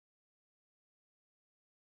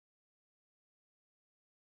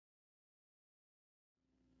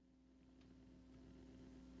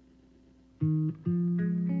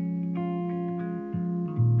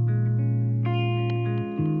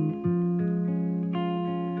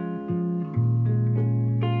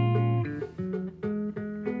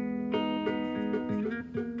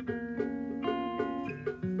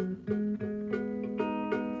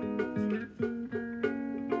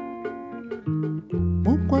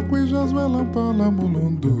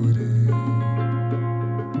mulunduri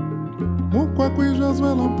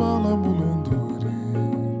Mukwakwijazwelampala mulunduri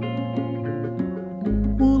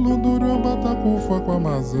Mulunduri ambatakufa kwa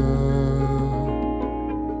maza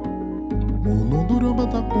Mulunduri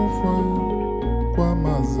ambatakufa kwa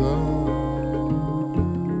maza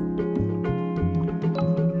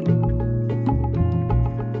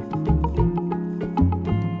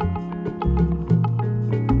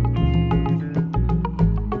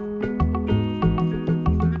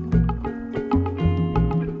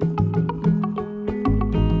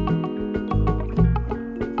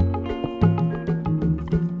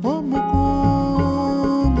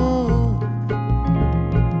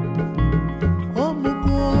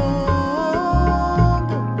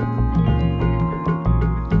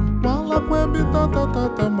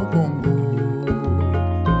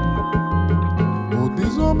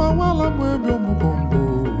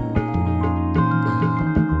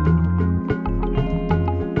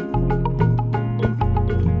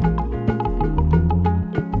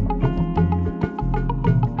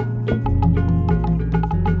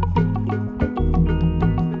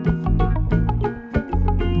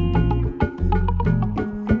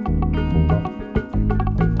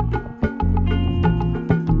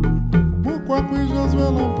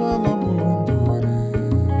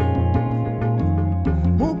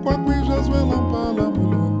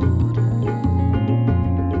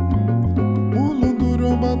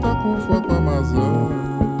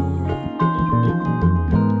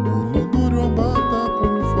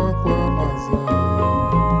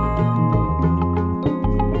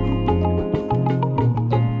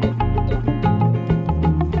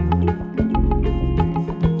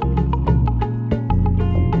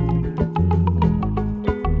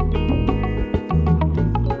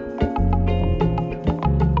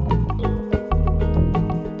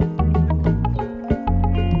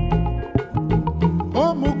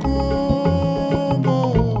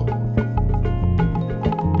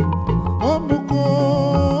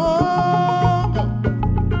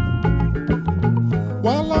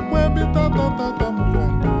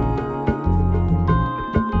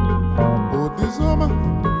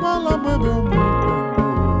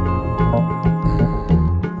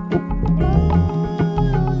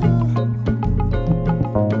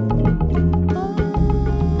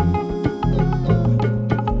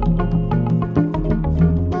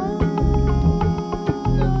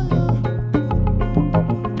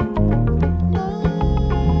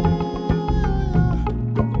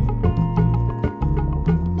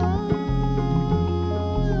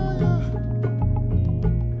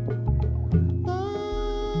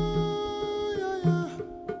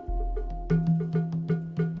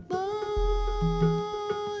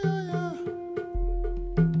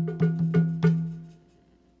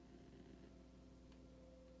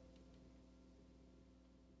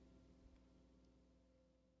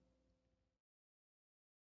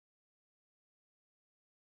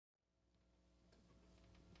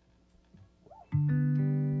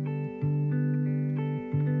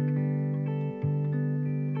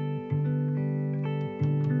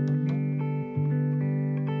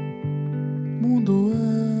Mundo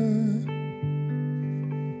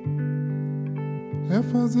é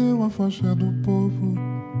fazer uma faixa do povo.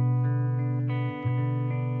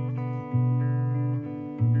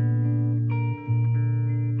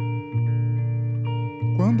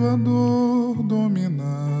 Quando a dor dominar,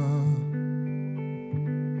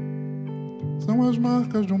 são as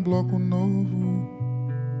marcas de um bloco novo.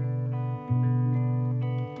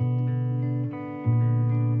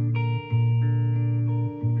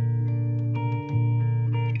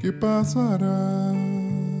 Que passará.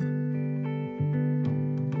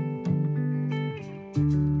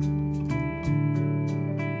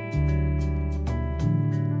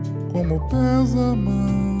 Como pesa a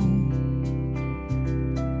mão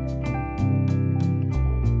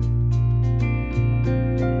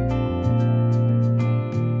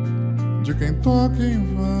de quem toca em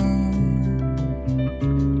vão.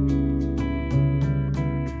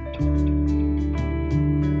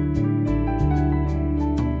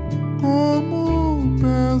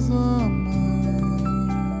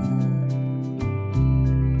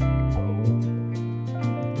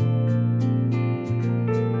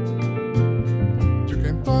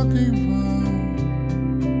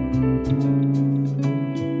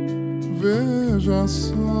 Veja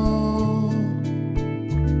só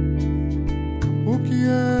o que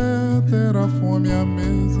é ter a fome à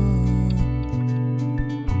mesa.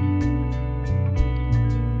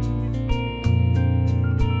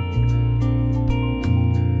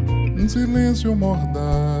 Um silêncio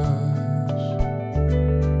mordaz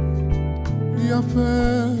e a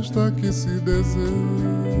festa que se deseja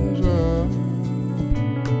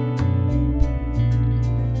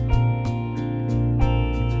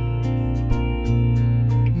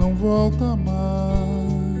não volta mais.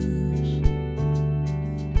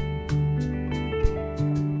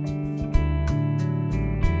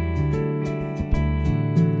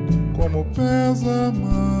 Como pesa a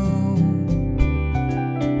mão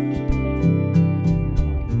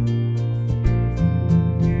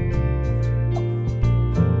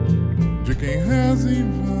de quem reza em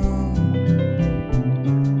vão,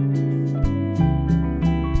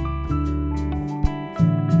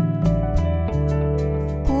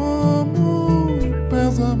 como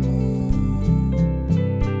pesa a mão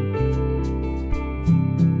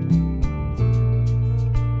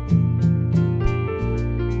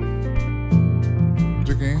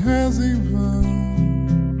de quem reza em vão.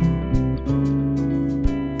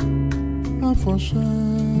 Afoxé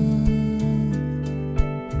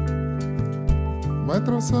vai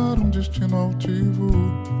traçar um destino altivo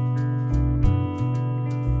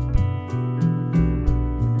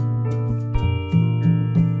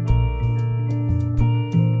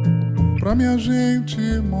pra minha gente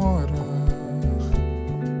morar.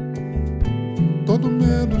 Todo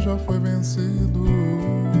medo já foi vencido.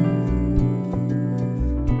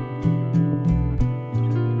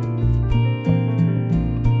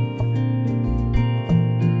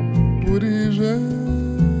 Por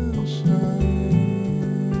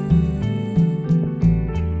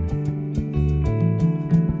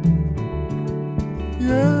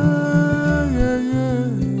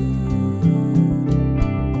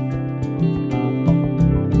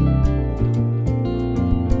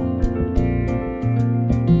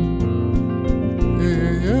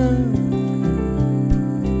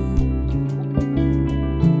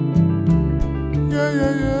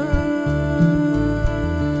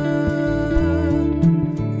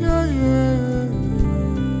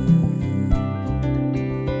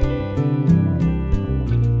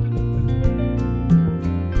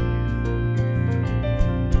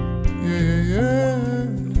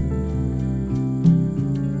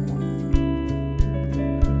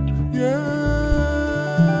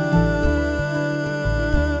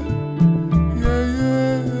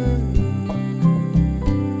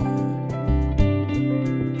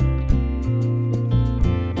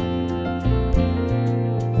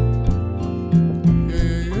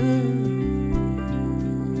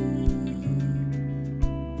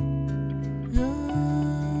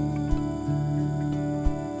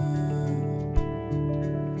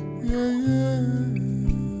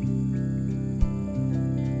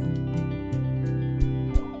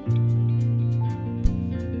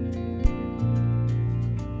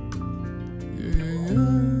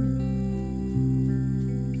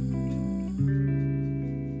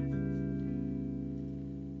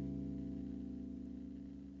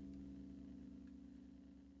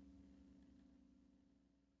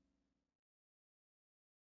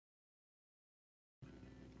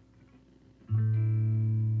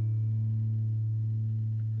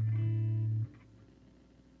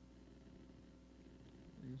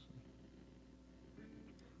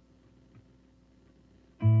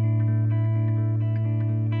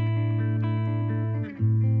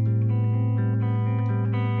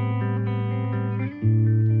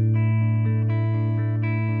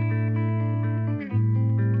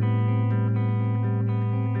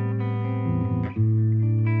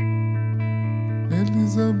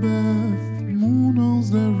Elizabeth, moon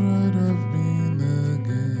knows the right I've been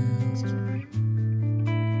against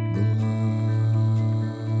the light.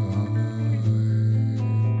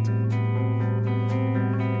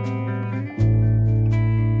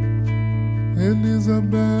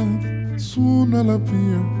 Elizabeth, soon I'll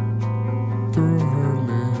appear through her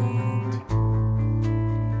late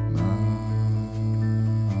night.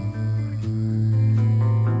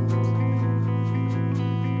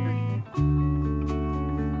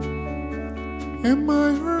 Am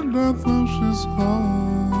I her death when she's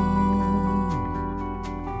home?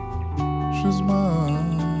 She's mine.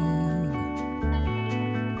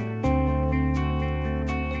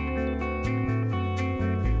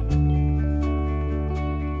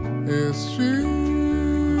 Is she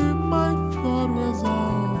my thought was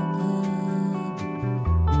altered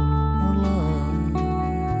or lied?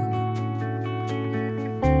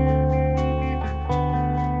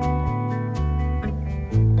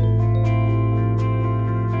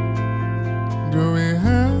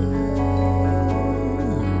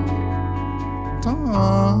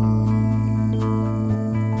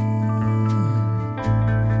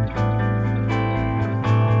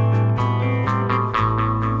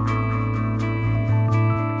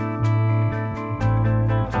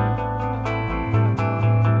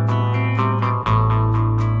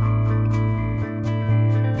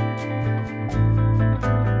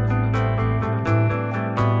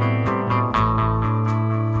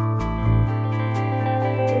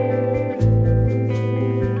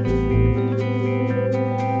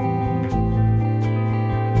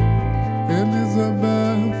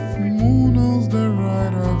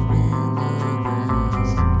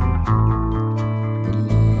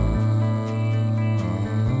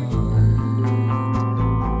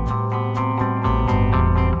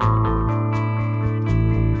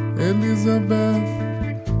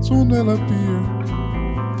 still appear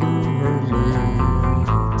through her late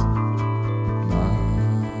night.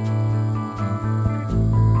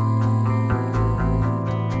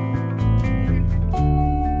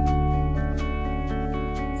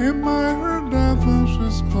 In my her death and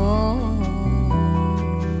she's called,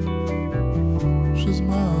 she's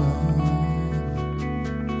mine.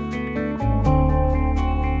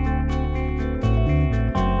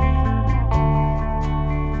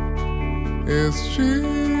 Is she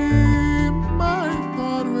my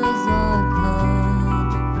thought without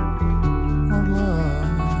hand or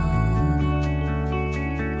line?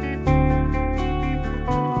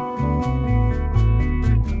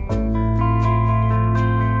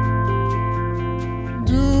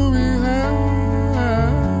 Do we have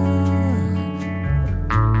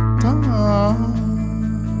time?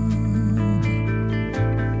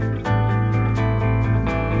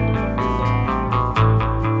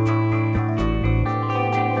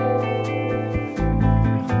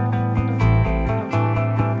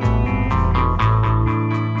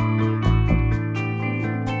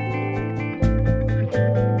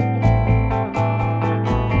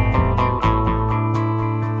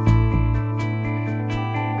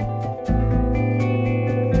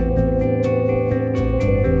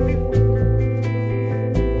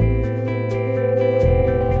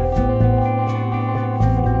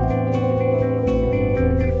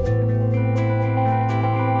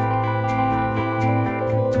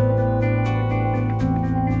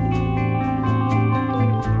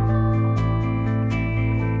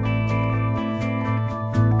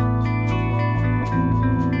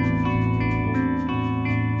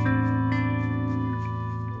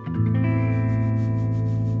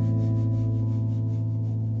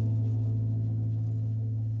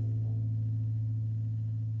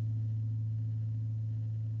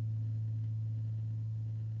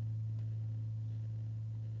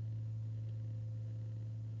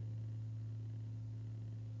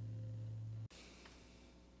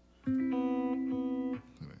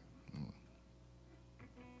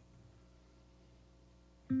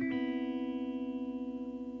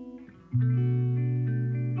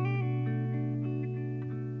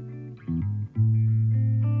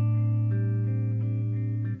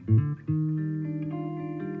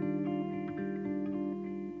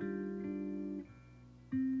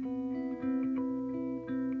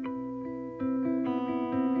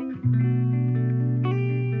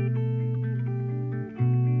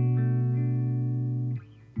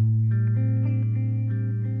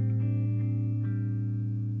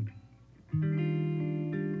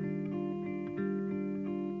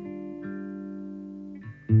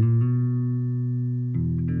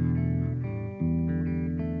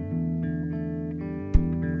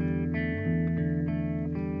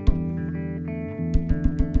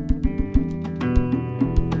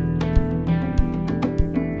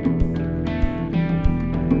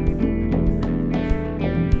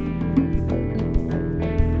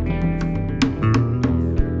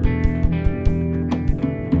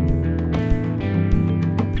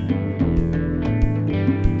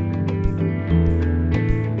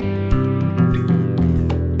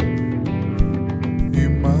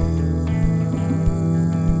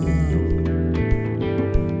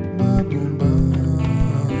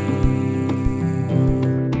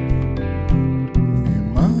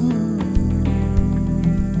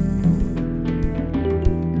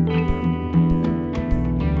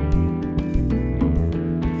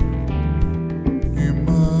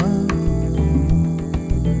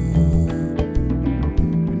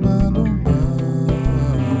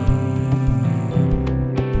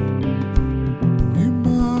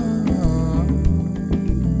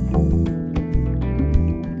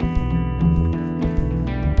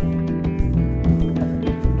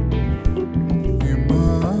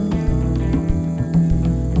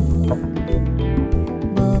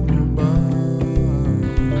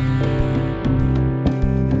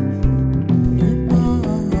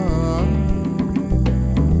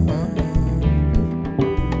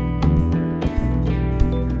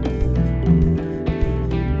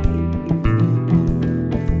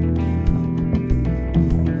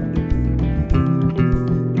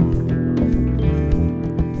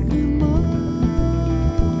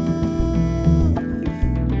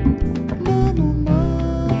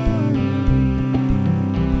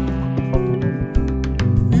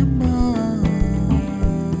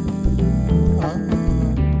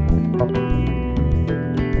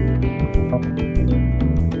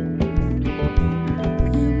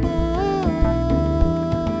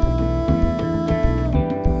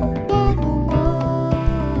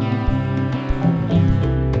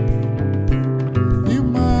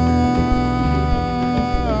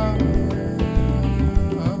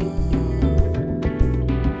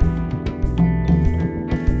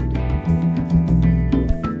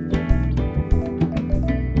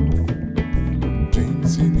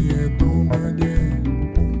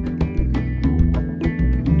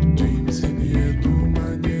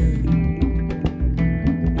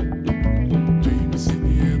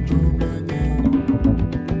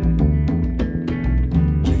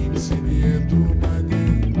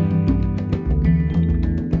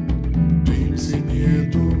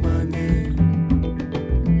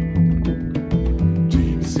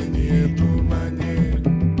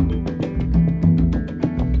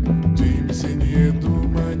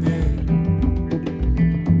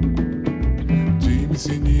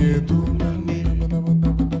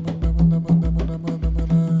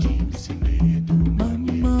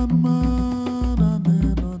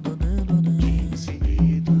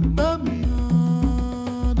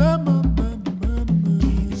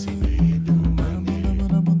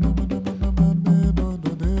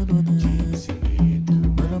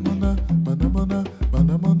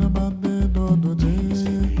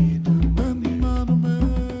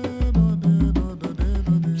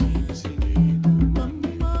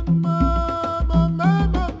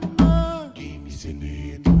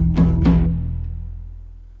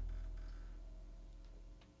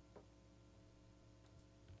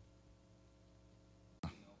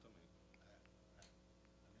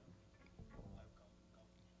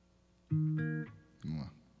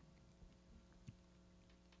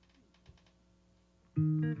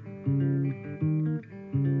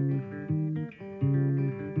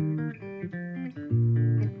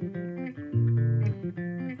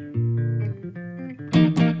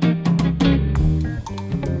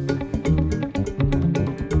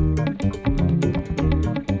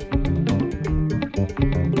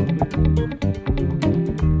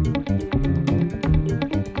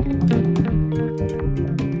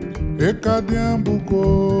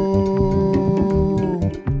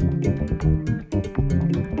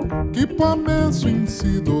 que pameço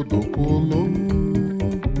incido do colo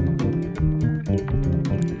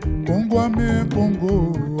Conguame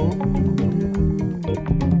Congo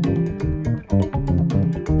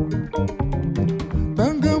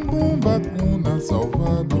Tangambumba Cuna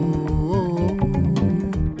Salvador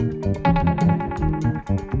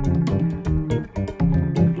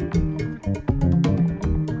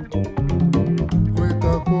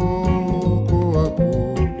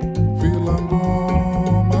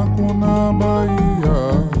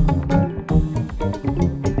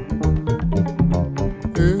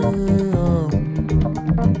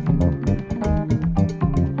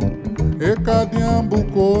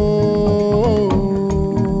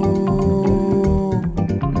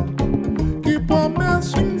que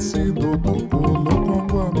pameço incido do colo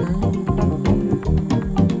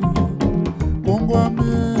Conguame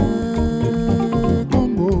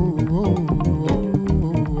Congo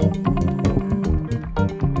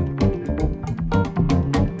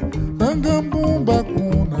Tangambumba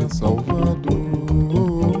Cuna Salvador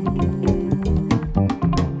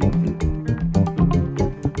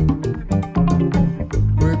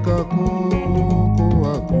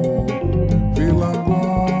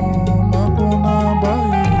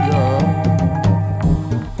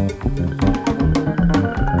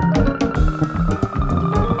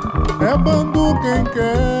quem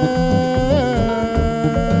quer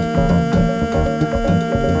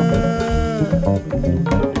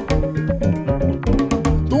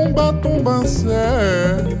Tumba, tumba,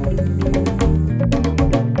 sé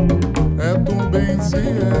é tumbem se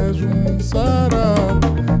é junçara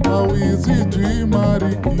ao easy de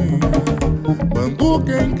mariquinha Bandu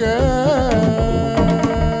quem quer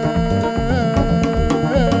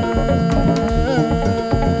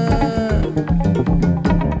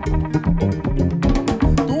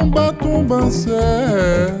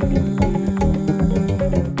Tumbancé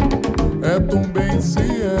é tumbem se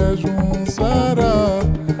é junçara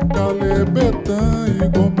Calebetã e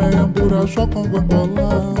Gomé Buraxó com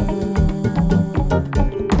Guangolá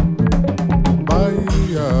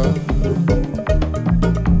Bahia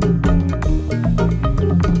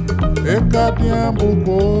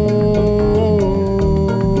Ecadiambucô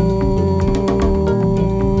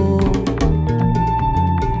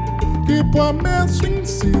que pameço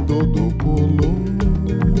incido do colo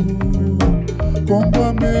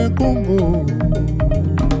Conguame Congo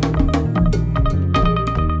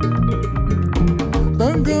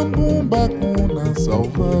Tangambumba Cuna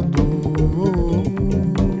Salvador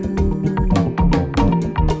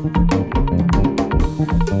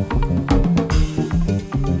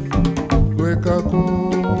Tuecaco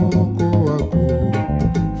Coaco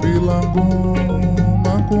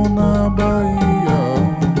Filangoma Cuna Bahia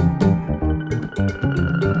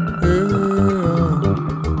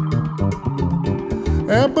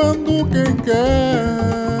é bando quem quer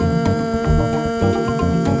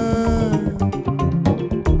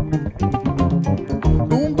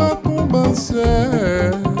Tumba, tumba,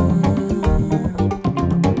 sé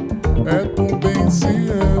é tumbem se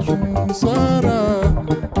é junçara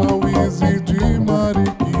ao easy de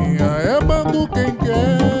mariquinha é bando quem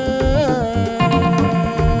quer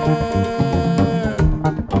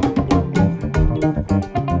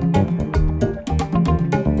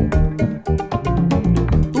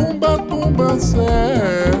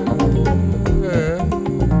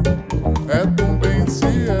é tumbem se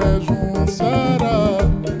é junçara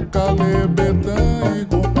Calebetã e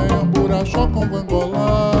Gomé Buraxó com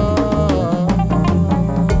Guangolá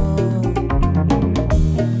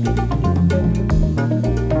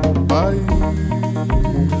Bahia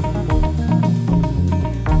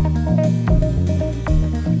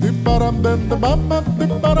de parambende mama de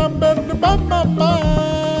parambende mama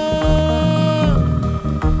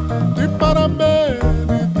de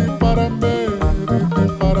parambende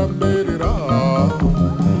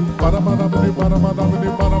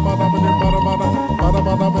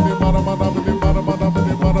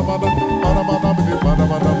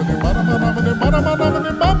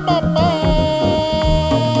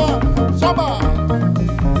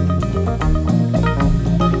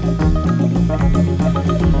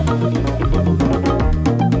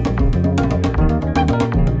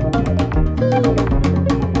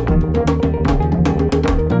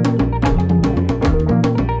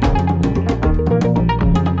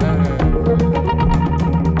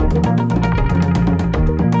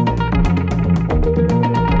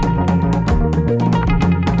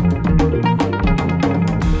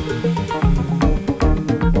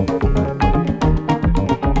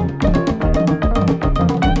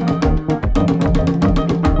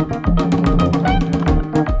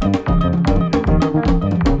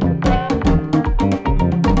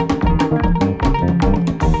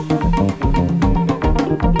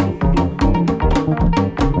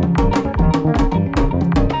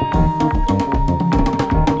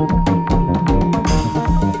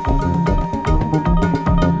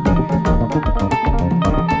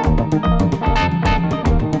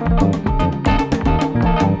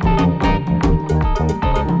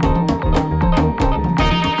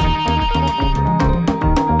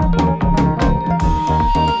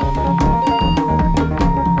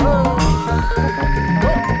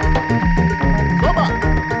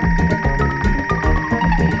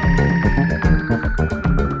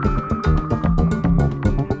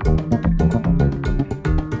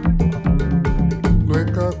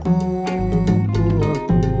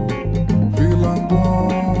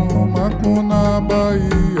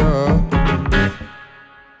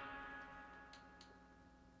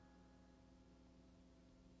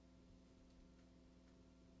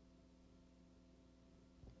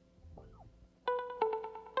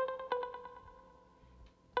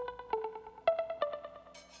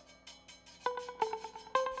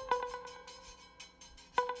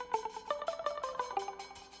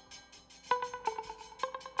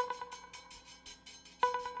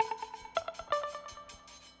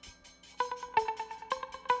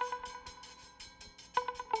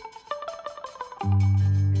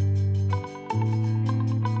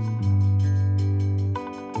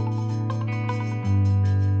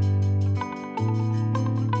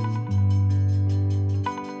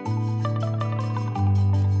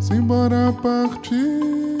Simbora partir.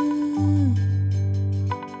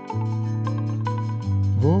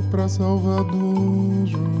 Vou pra Salvador,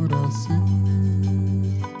 Juraci.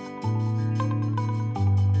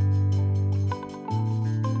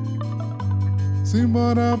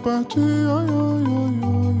 Simbora partir, oi, oi, oi,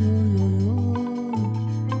 oi, oi, oi.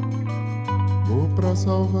 Vou pra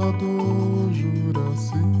Salvador,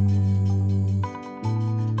 Juraci.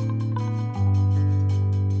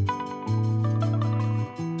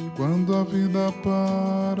 Quando a vida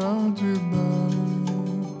para de dar,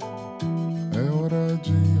 é hora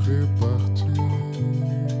de repartir.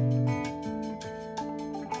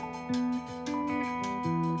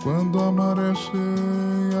 Quando a maré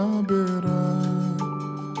cheia beirar,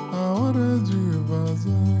 a hora é de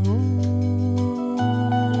vazar.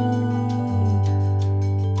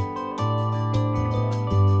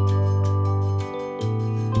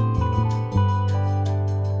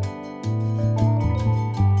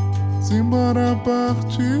 Simbora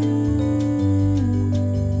partir.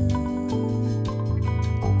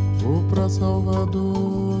 Vou pra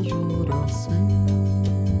Salvador, Juraci.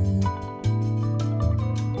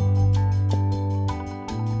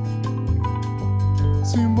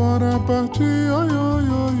 Simbora partir, oi, oi,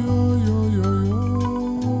 oi, oi, oi, oi, oi.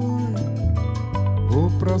 Vou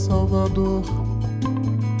pra Salvador,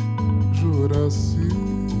 Juraci.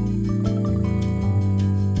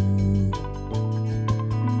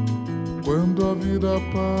 Quando a vida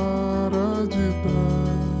para de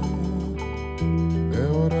dar, é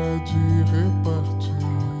hora de repartir.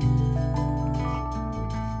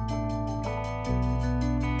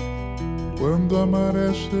 Quando a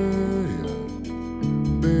maré cheia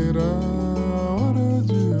beirar, a hora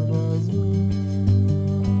de vazar.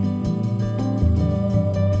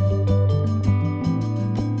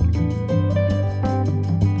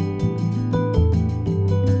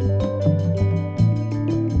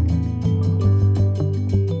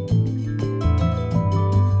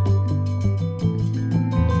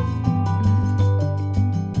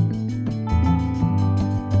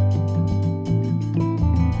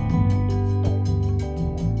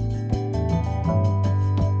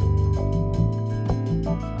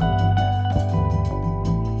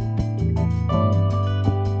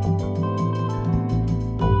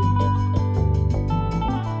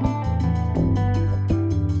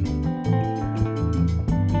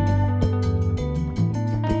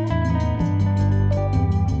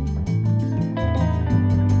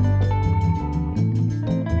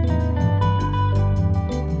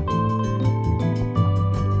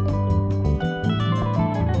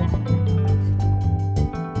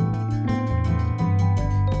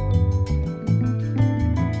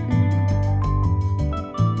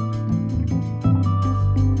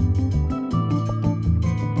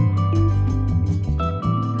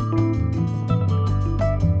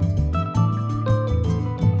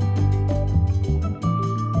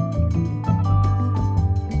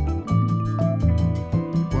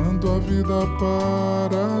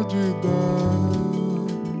 Para de dar,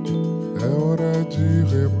 é hora de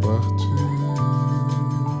repartir.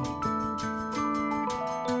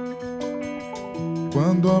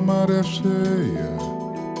 Quando a maré cheia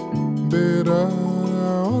beirar,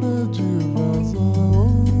 a hora de vazar.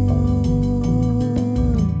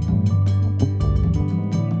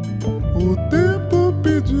 O tempo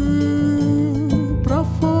pediu pra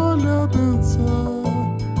folha dançar,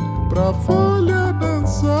 pra folha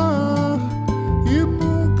dançar e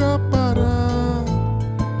nunca parar,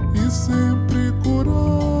 e sempre curar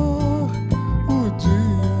o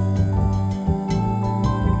dia.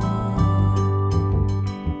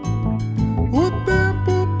 O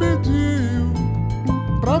tempo pediu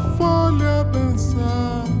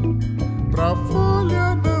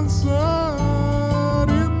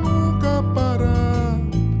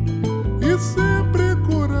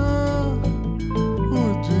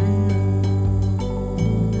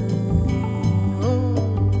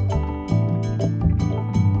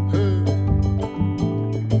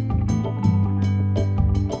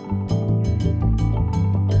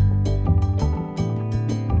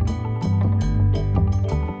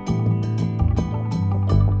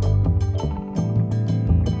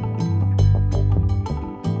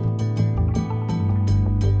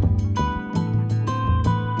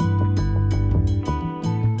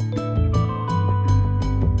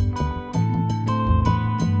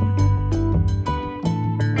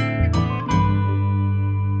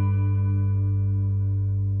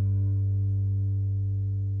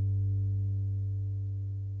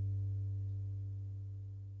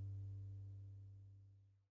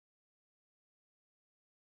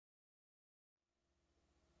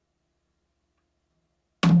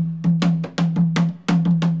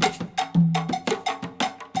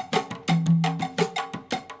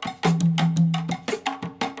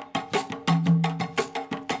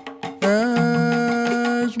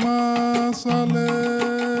Maçalê,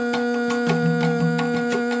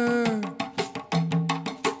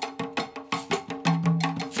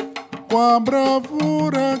 com a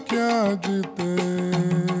bravura que há de ter.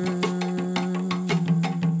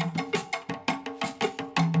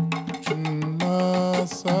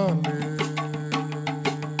 Maçalê,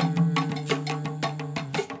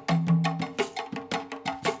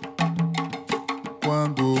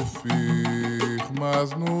 quando firmas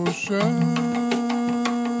no chão,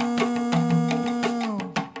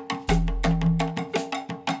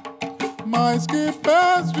 mais que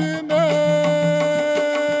pés de negro,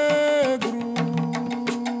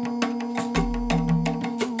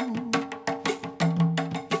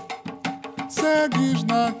 segues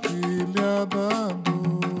na quilha da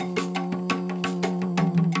dor,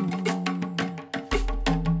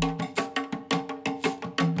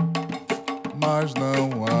 mas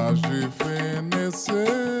não hás de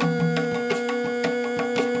fenecer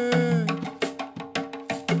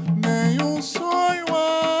nenhum sonho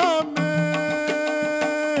a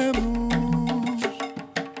menos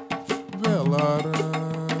velarás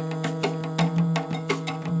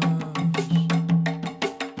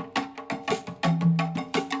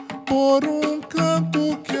por um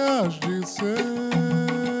canto que hás de ser.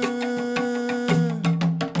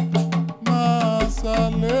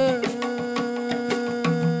 Maçalê,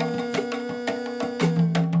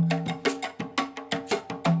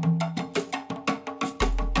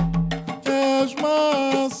 és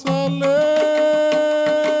Maçalê,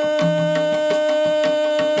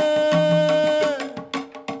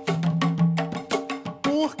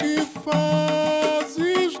 porque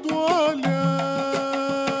fazes do olhar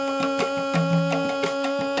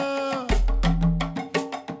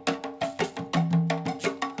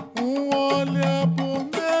um olhar por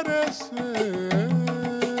merecer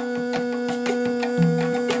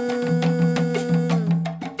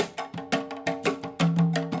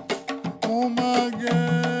uma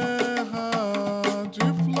guerra de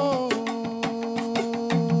flor,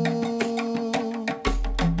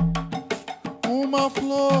 uma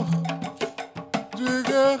flor de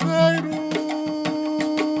guerreiro.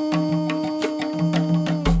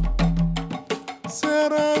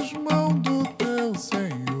 Serás mão do teu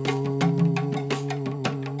Senhor.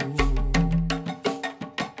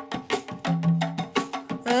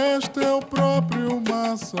 És teu próprio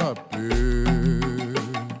maçapê.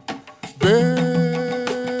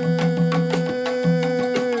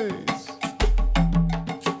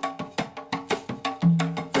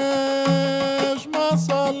 És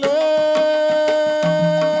Maçalê,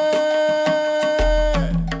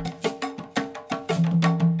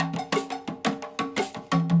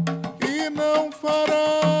 e não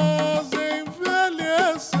farás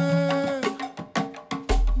envelhecer.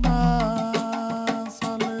 Maçalê,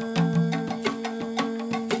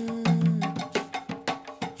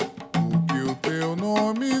 o que o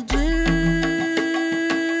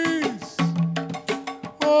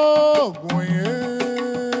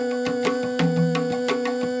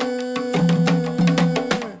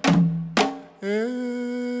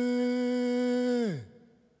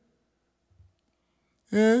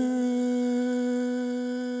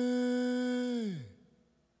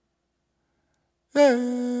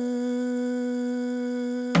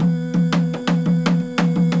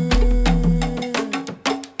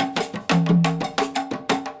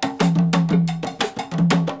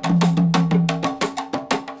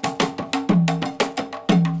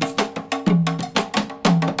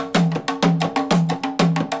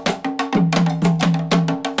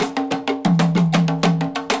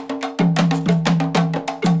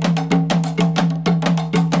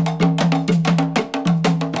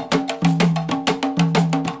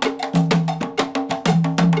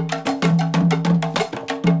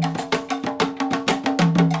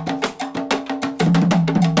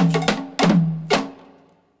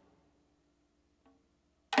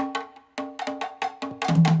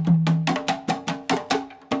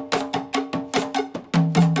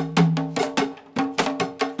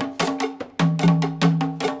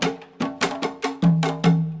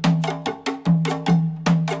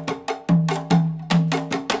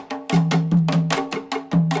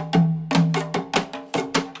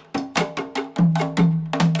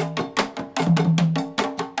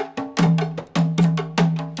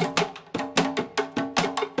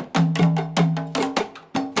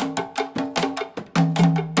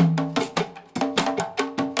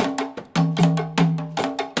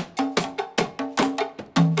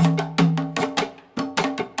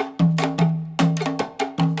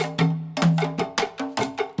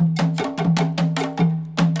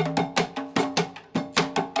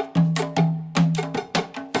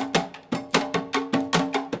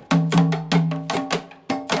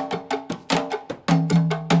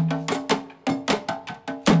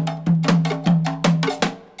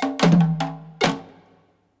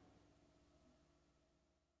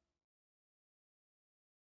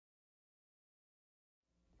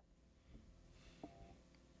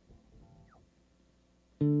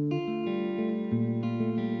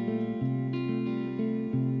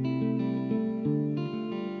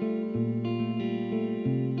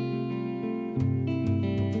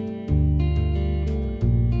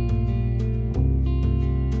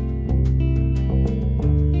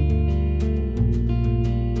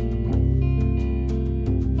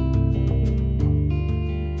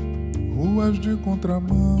ruas de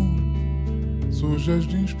contramão, sujas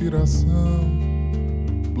de inspiração,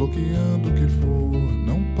 bloqueando o que for,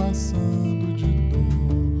 não passando de dor.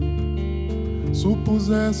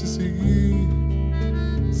 Supusesse seguir,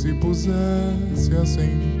 se pusesse a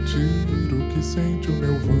sentir o que sente o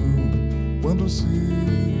meu vão quando se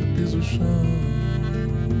pisa o chão.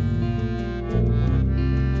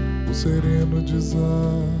 O sereno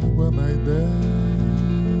deságua na ideia,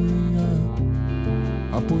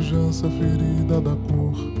 a pujança ferida da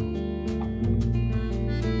cor.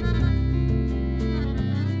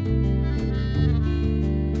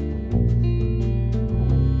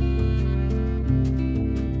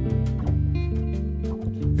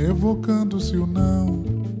 Evocando-se o não,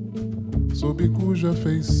 sob cuja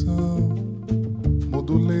feição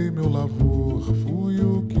modulei meu lavor, fui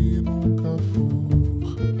o que nunca for.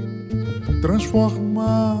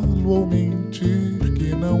 Transformá-lo ou mentir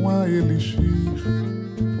que não há elixir,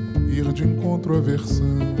 ir de encontro à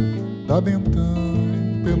versão, dada então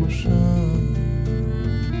pelo chão.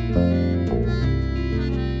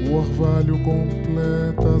 O orvalho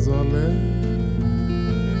completa as aleias,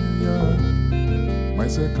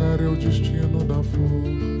 mas secar é o destino da flor.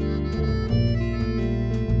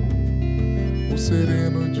 O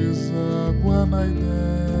sereno deságua na ideia,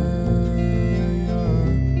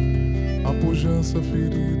 a pujança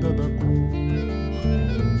ferida da cor.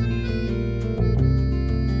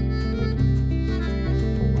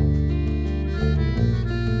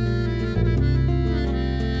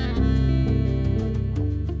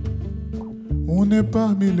 On est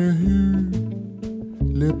parmi les rues,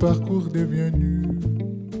 les parcours deviennent nus,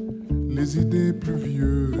 les idées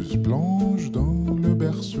pluvieuses plongent dans le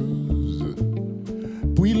berceuse.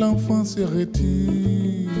 Puis l'enfant se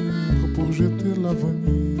retire pour jeter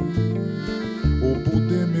l'avenir au bout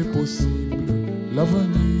des mes possibles,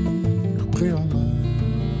 l'avenir préalable.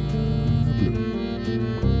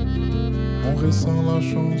 On ressent la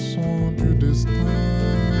chanson du destin,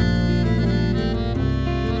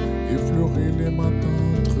 effleurer les matins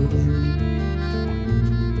entrevus.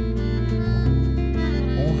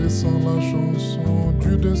 On ressent la chanson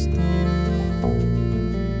du destin,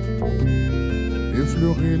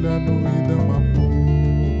 effleurer la nuit dans ma peau.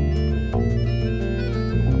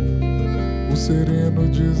 O sereno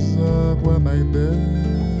deságua na ideia,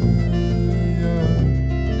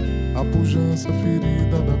 a pujança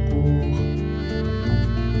ferida da cor.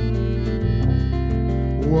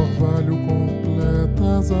 O orvalho completa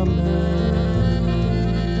as aleias,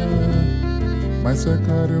 mas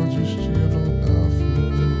secar é o destino da flor.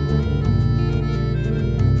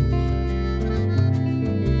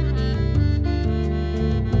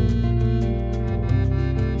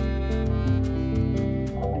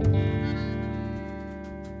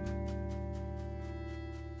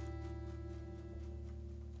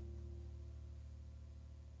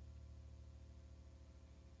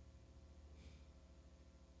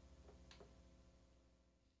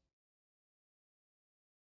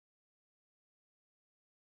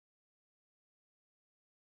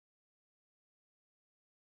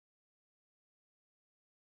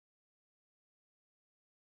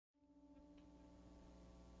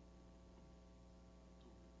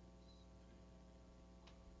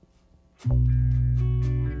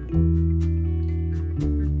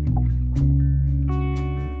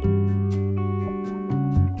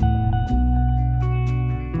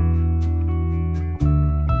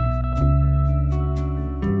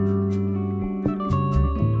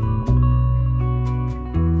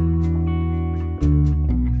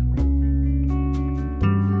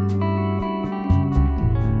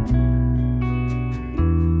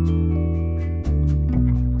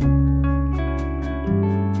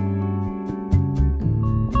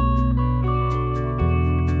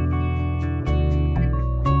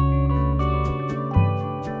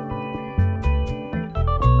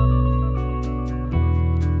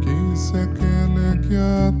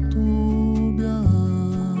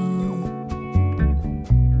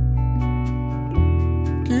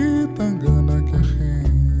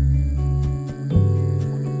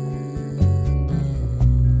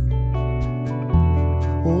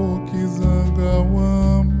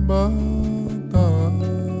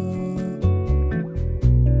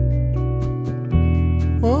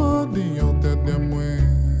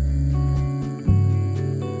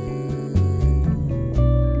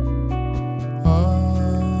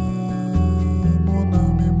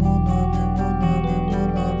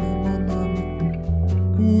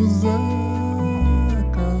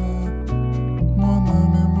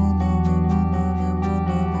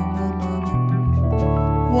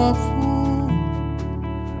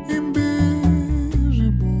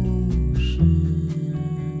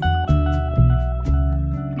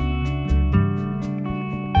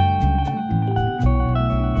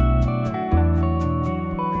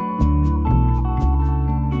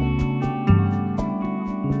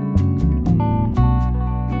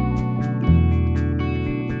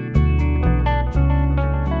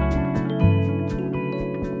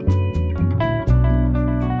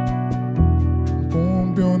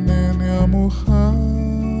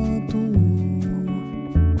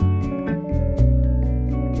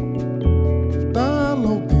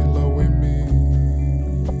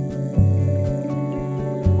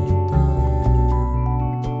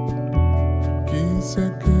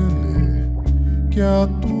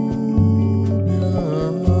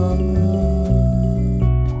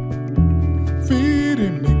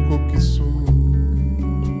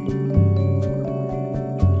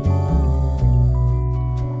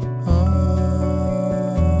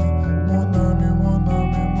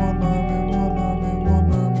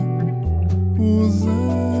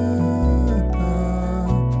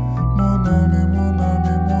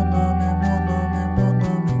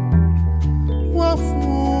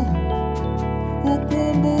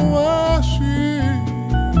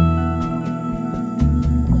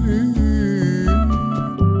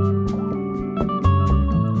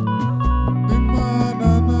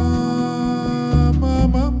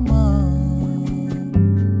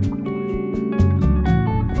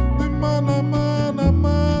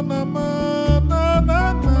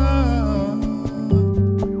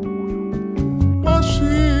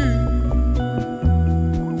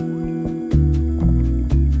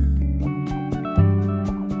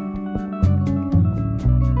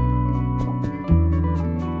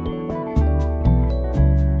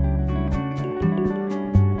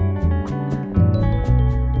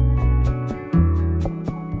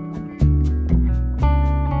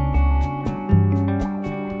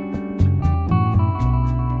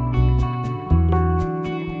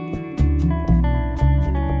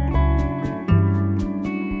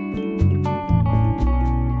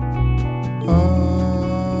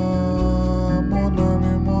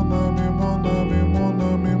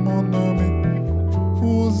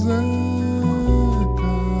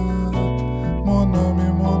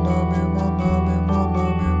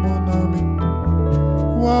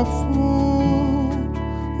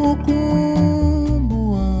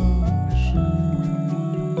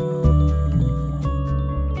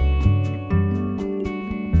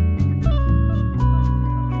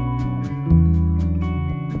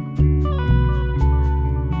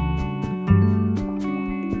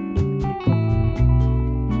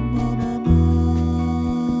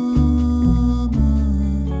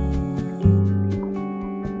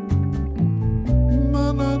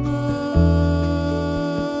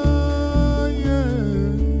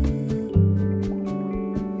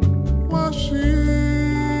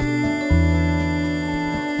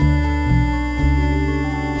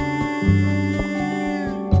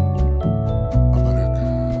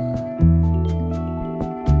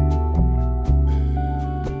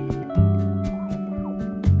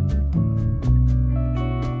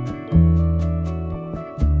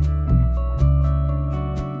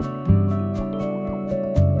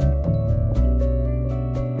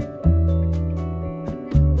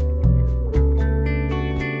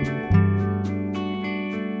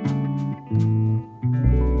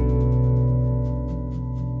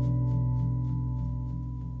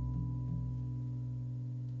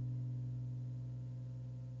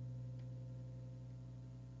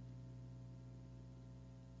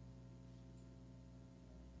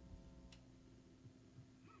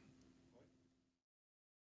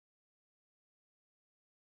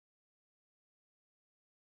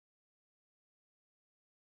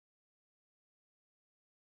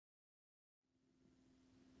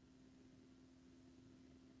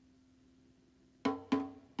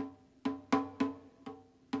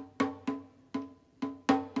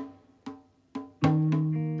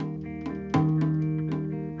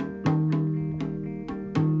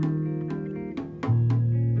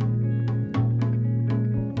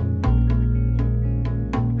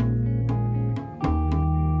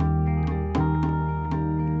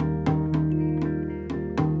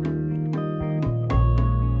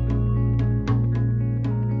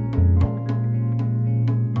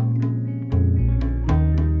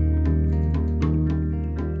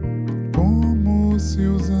 se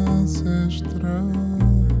os ancestrais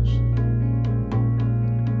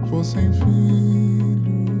fossem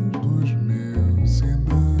filhos dos meus sinais.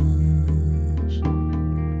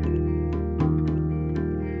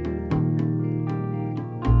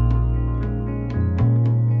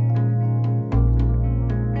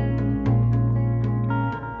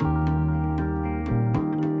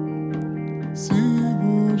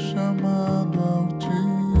 Sigo chamado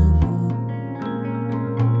altivo,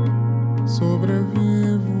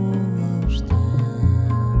 sobrevivo aos temporais.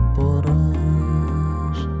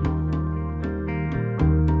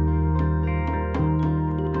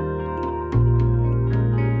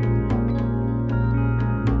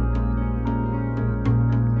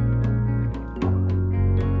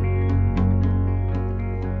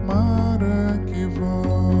 Maré que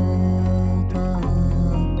volta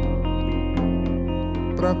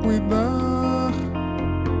pra cuidar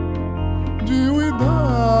de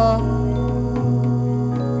cuidar.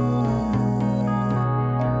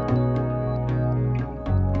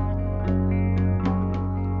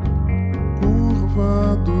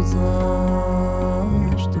 dos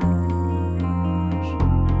astros,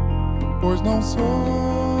 pois não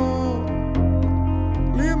sou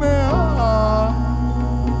linear.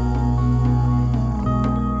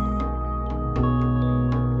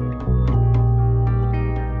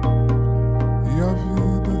 E a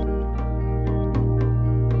vida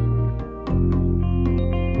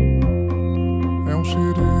é um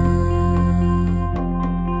xerê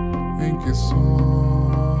em que só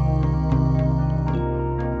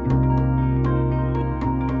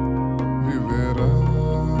viverá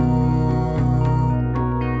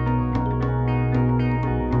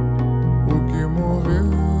o que morrer.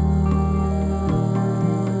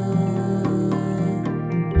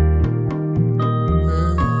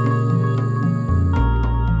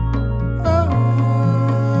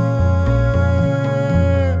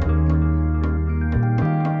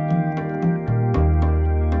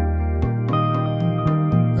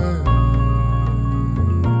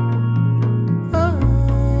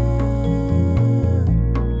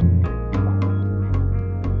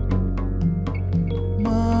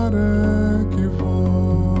 Maré que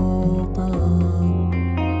volta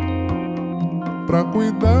pra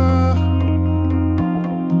cuidar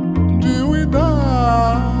de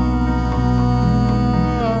cuidar.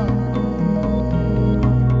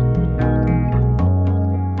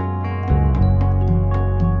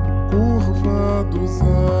 Curva dos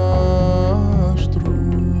astros,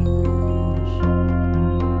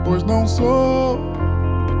 pois não sou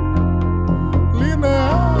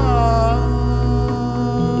linear.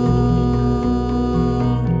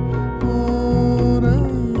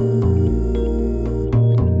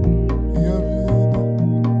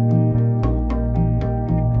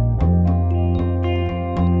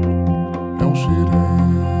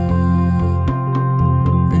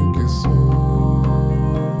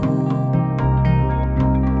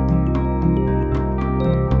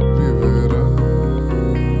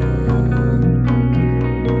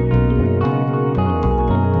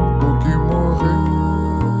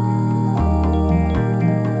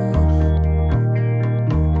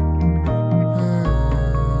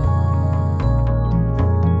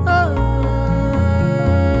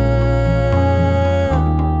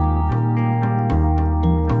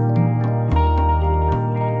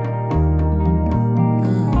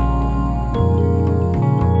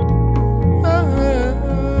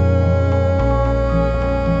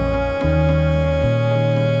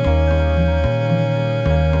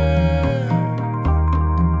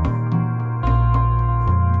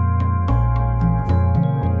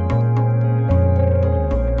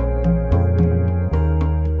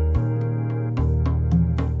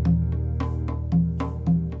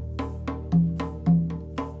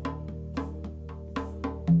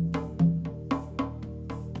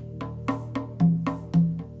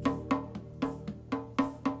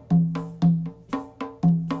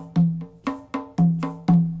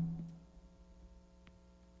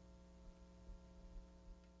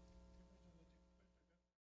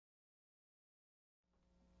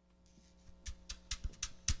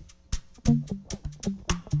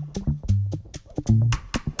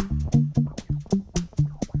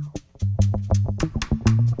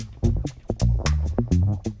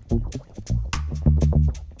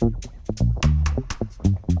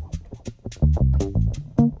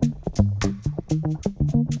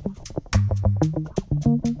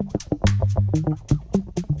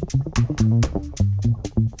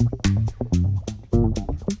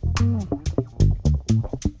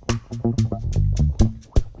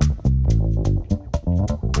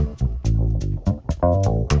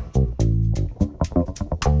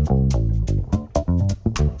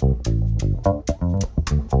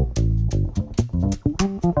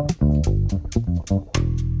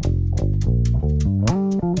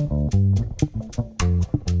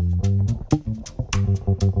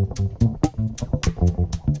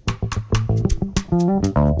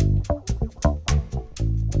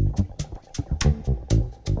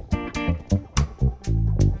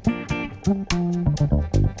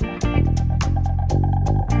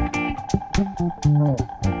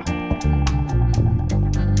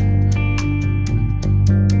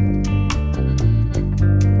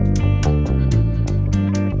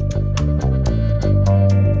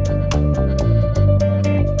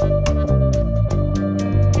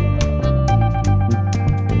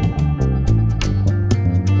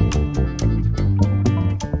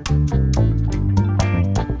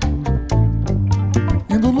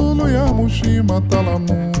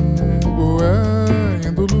 Matalamungo é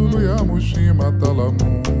indo Lulu Yamushi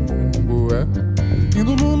Matalamungo é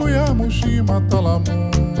indo Lulu Yamushi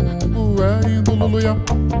Matalamungo é indo Lulu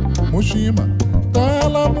Yamushi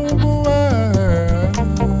Matalamungo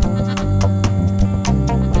é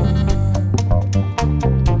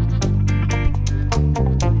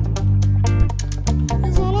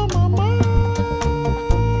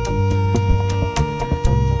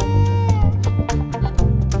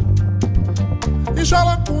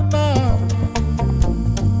Ixalacuna,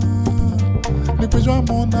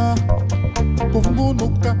 Niquijamona,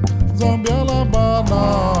 Kufungunuka, Zambialabana,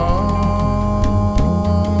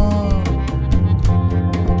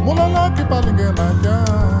 Mulalaki Palingenaka,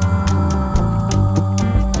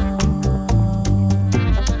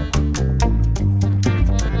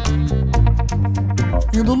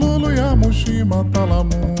 Indululu Yamushima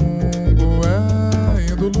Talamungo,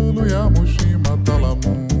 Indululu Yamushima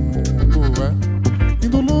Talamungo,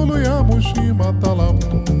 Indululu Yamushima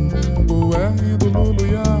Talamungo, Indululu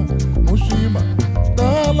Yamushima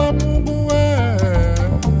Talamungo,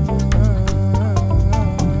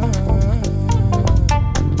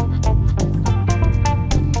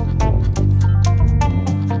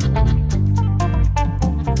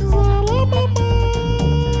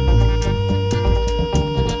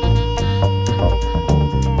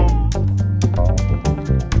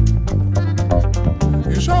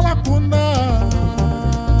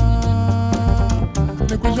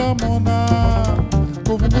 Jamona,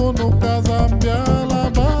 Kufungu no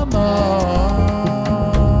Casambialabana,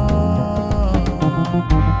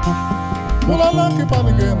 Mulala que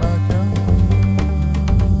Paligena.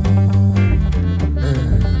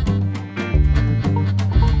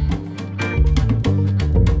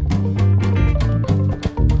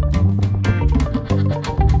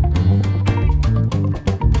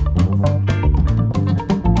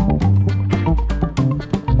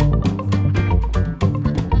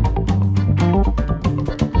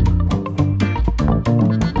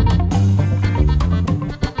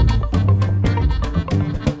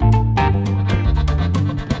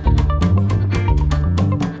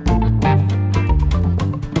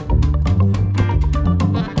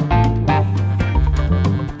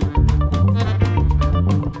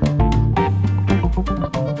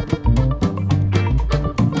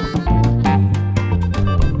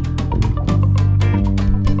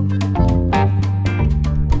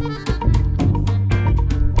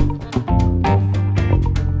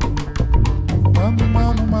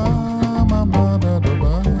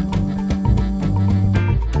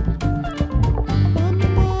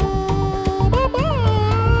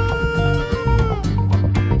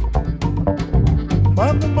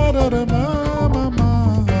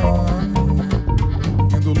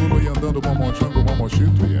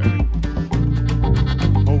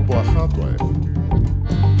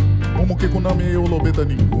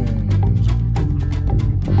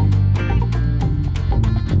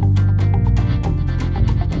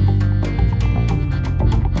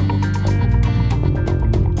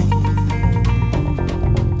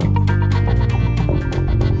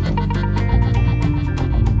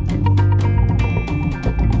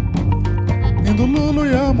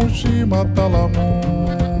 Yamushima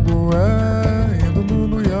Talamungo,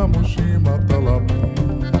 Indululu Yamushima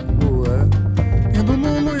Talamungo,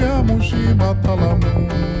 Indululu Yamushima Talamungo,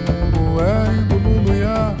 Indululu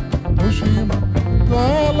Yamushima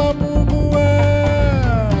Talamungo,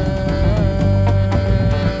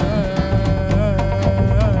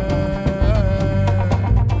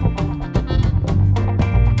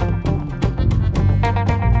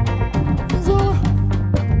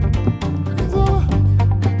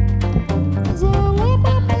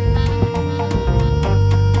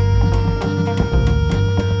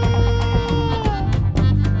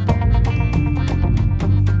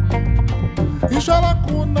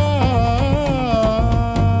 Ixalacuna,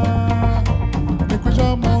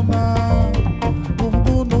 Niquijamona,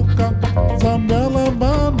 Kufungunuka,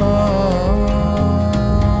 Zambialabana,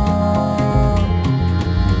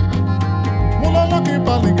 Mulala que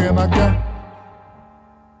Paligena quer.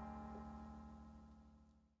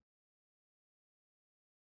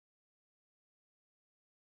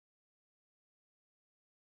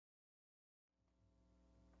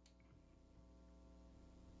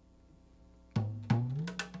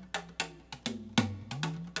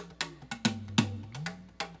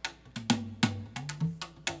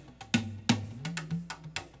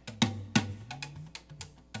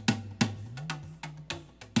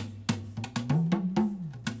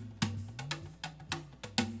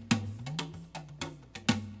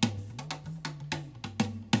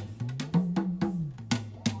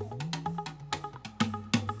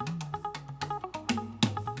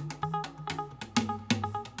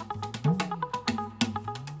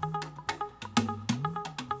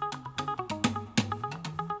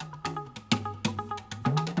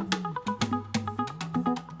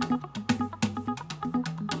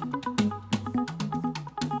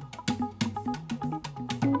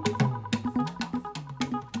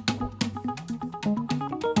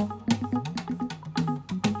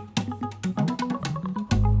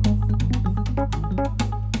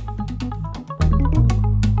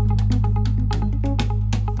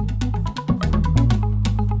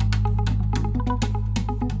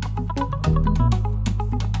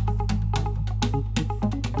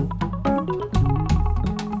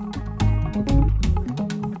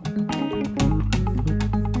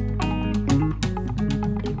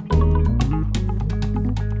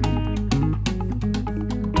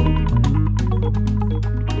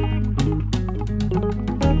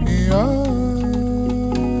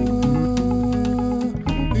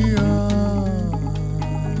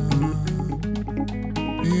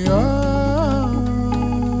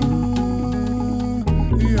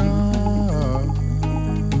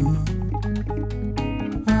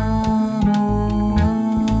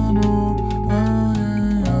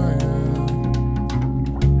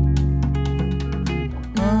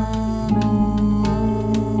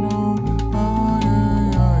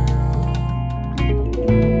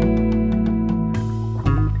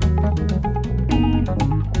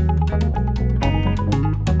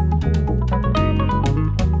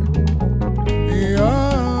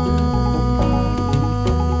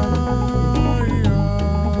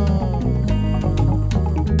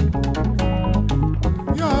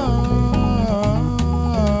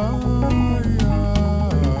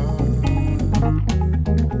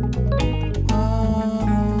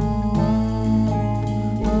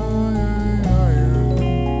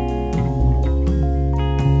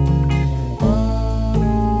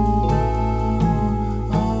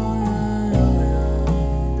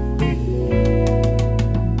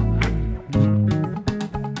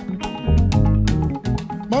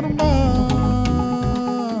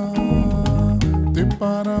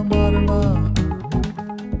 para marima,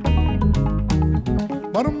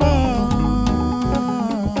 marima,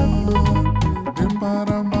 de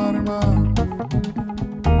para marima,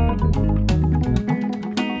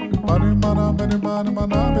 marimara, marimara,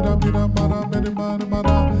 manabira, bira, mara, marimara,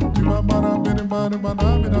 mara, diva, mara, marimara,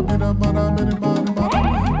 manabira, bira, mara, marimara, mara,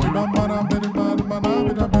 diva, mara, marimara,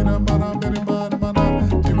 manabira, bira, mara, marimara, mara,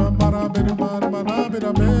 diva, mara, marimara,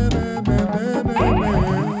 manabira, bere, ne, ne, ne, ne.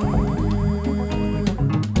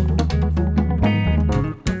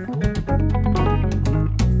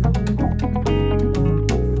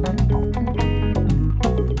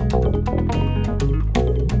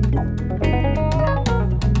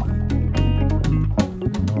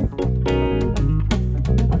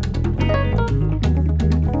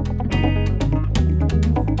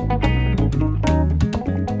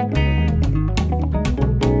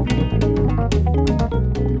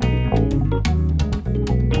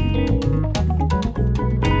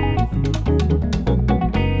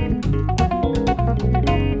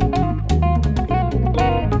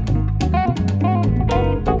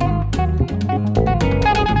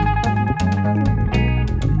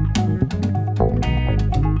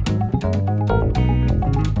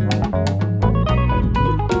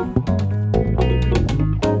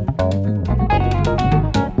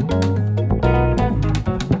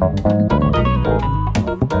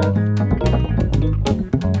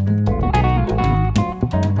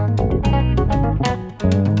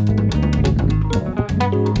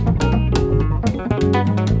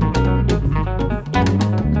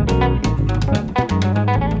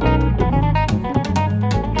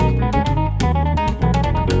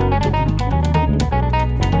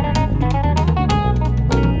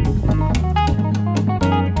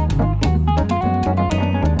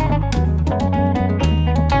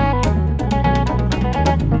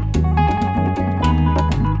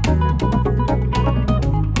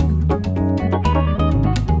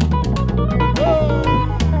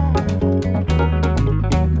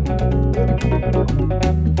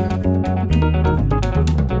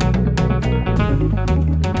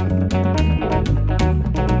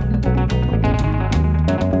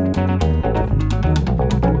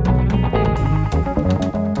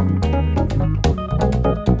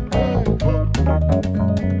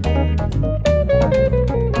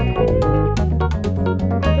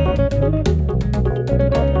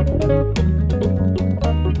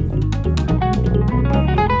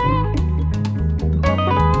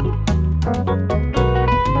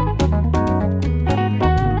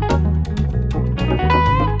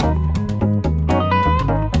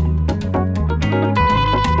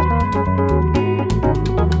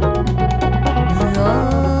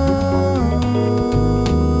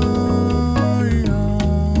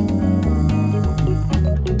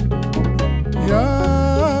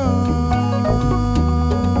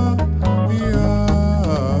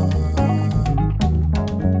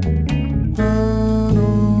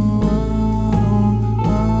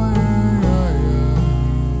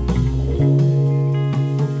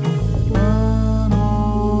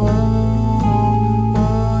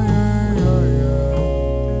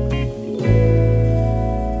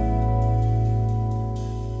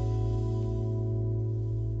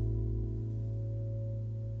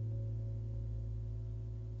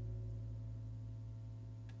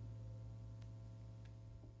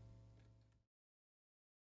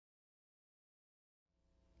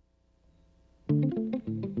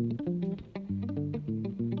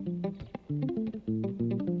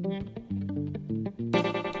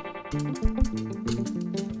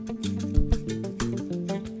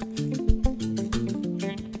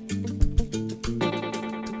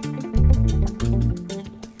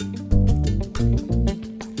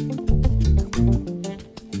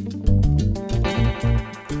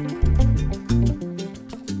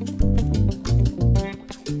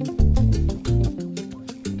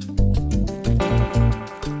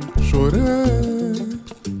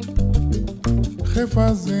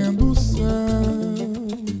 Refazendo o céu,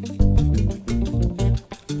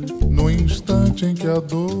 no instante em que a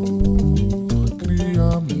dor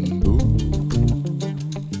cria mundos,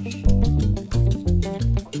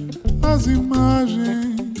 as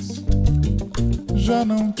imagens já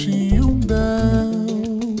não tinham del,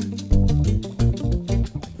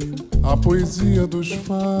 a poesia dos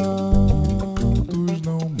fatos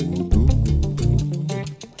não mudou,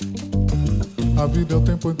 a vida é o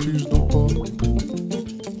tempo antes do pó.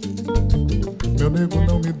 Meu nego,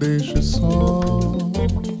 não me deixe só.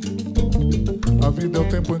 A vida é o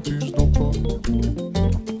tempo antes do pó.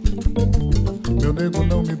 Meu nego,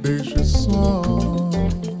 não me deixe só.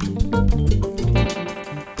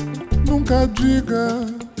 Nunca diga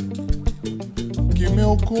que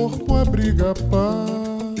meu corpo abriga paz.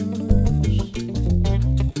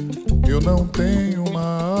 Eu não tenho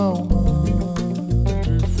uma alma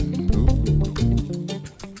de fundo.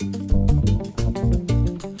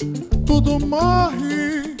 Tudo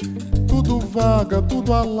morre, tudo vaga,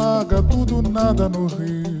 tudo alaga, tudo nada no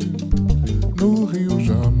rio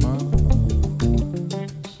jamais.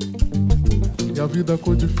 E a vida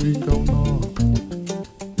codifica o nó.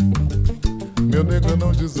 Meu nego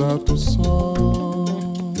não desata o sol.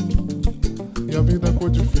 E a vida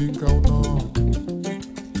codifica o nó.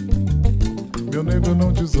 Meu nego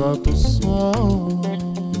não desata o sol.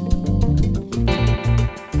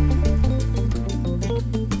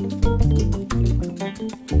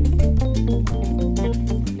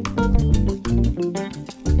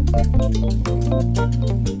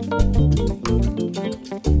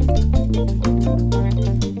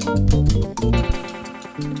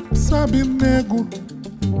 Sabe, nego,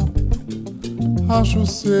 acho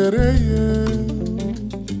serei eu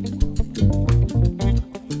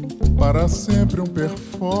para sempre um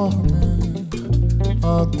performer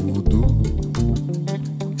agudo,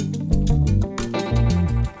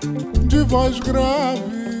 de voz grave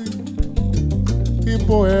e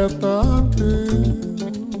poeta ateu,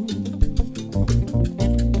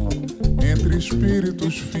 entre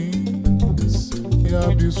espíritos fins e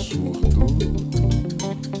absurdos.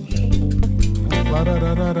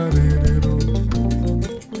 Larararararerero,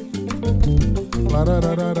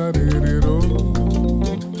 larararararerero,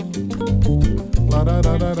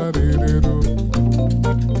 larararararerero,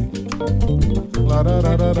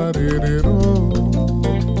 larararararerero.